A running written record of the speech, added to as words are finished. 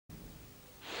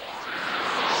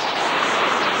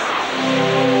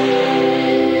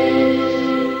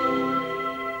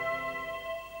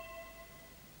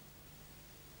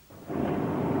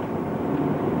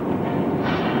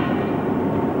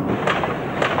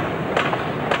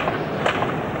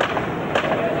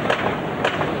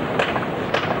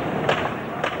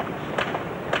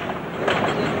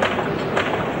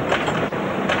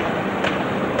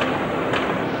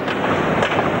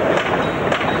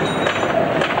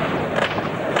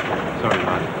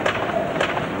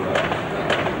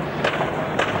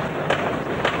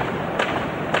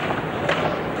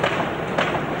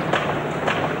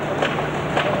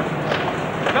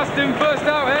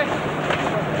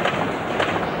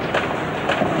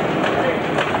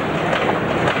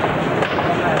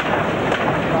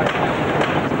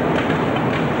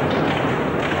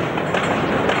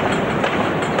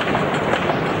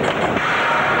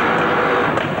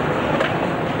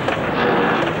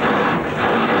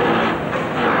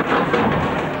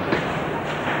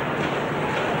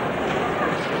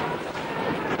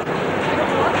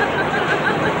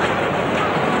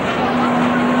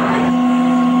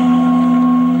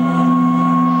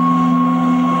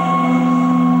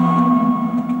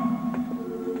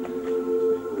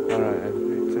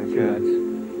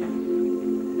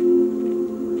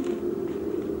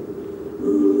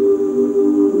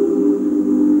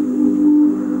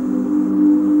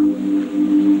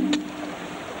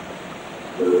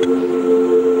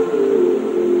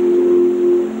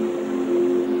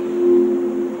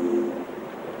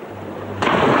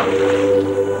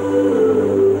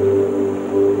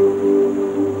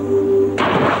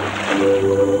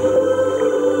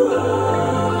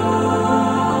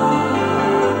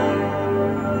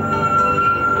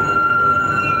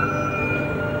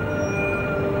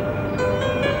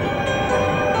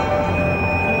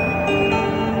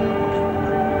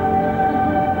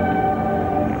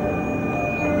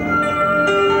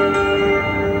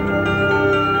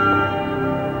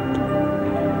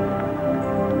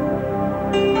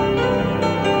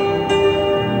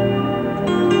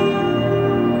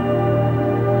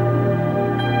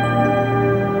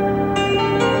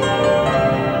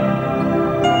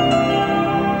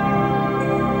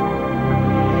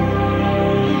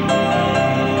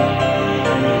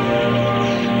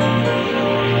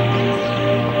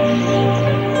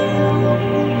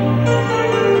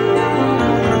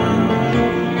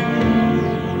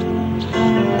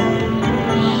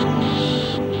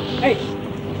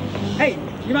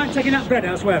spread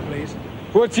elsewhere, please.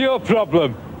 What's your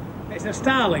problem? It's the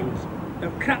Starlings. They've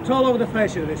crapped all over the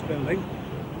fascia of this building.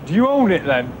 Do you own it,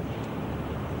 then?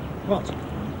 What?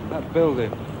 That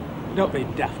building. Don't be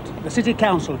daft. The city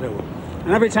council do.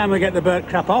 And every time we get the bird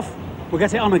crap off, we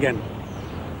get it on again.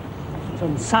 It's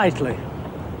unsightly.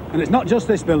 And it's not just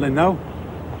this building, though.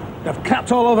 They've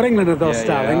crapped all over England of those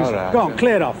Starlings. All right, Go on,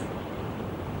 clear it off.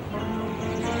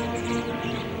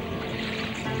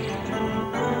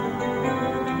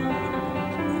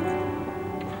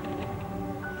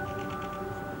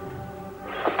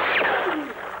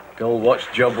 Gold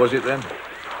watch job, was it then?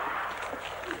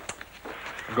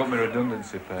 I got my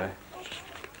redundancy pay.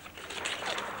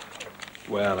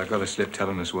 Well, I got a slip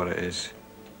telling us what it is.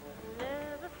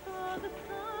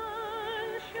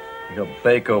 You got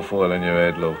Baco foil in your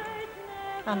head, love.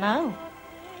 I know.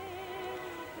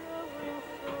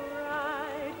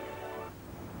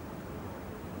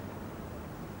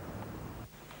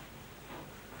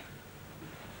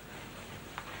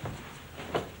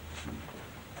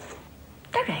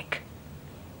 Derek.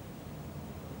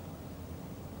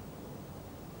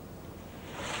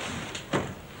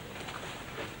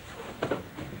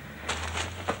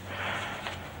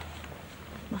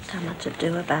 What am I to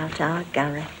do about our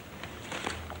Gary?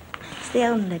 It's the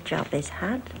only job he's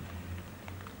had.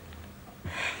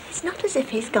 It's not as if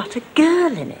he's got a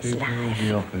girl in his life.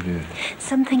 He offered you.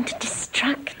 Something to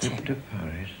distract him. To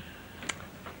Paris.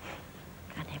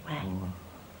 Anyway.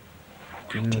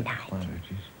 Oh, night.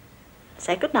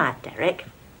 Say good night, Derek.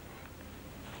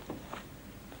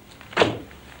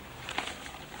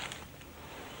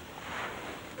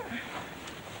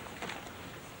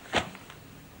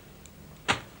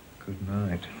 Good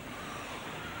night.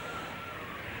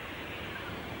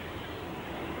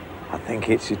 I think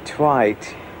it's a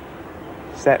twite.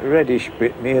 It's that reddish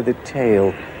bit near the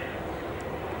tail.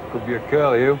 Could be a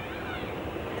curlew.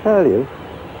 Curlew?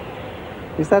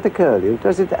 Is that a curlew?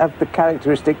 Does it have the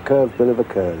characteristic curved bill of a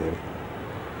curlew?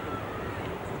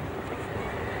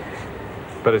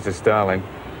 But it's a starling.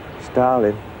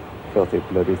 Starling? Filthy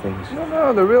bloody things.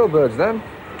 No, they're real birds, then.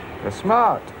 They're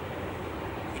smart.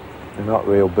 They're not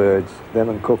real birds. Them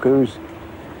and cuckoos.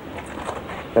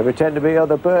 They pretend to be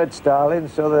other birds,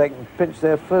 starlings, so that they can pinch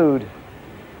their food.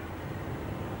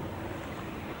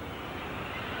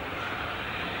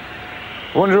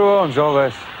 Wonder who owns all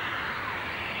this.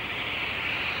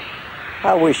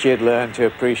 I wish you'd learn to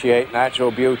appreciate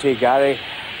natural beauty, Gary.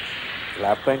 You'll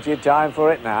have plenty of time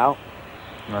for it now.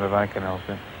 Not if I can help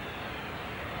it.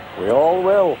 We all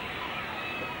will.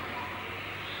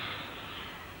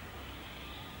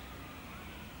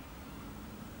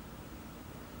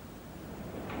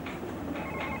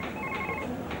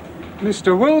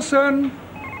 Mr. Wilson!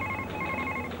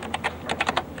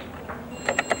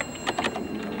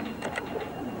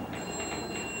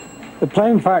 The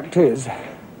plain fact is,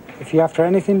 if you're after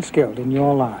anything skilled in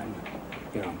your line,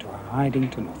 you're onto a hiding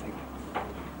to nothing.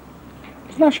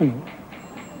 It's national,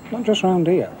 not just round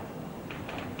here.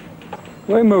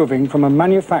 We're moving from a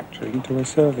manufacturing to a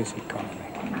service economy.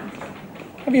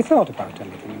 Have you thought about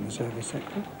anything in the service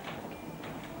sector?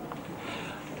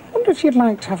 I wonder if you'd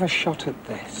like to have a shot at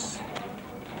this.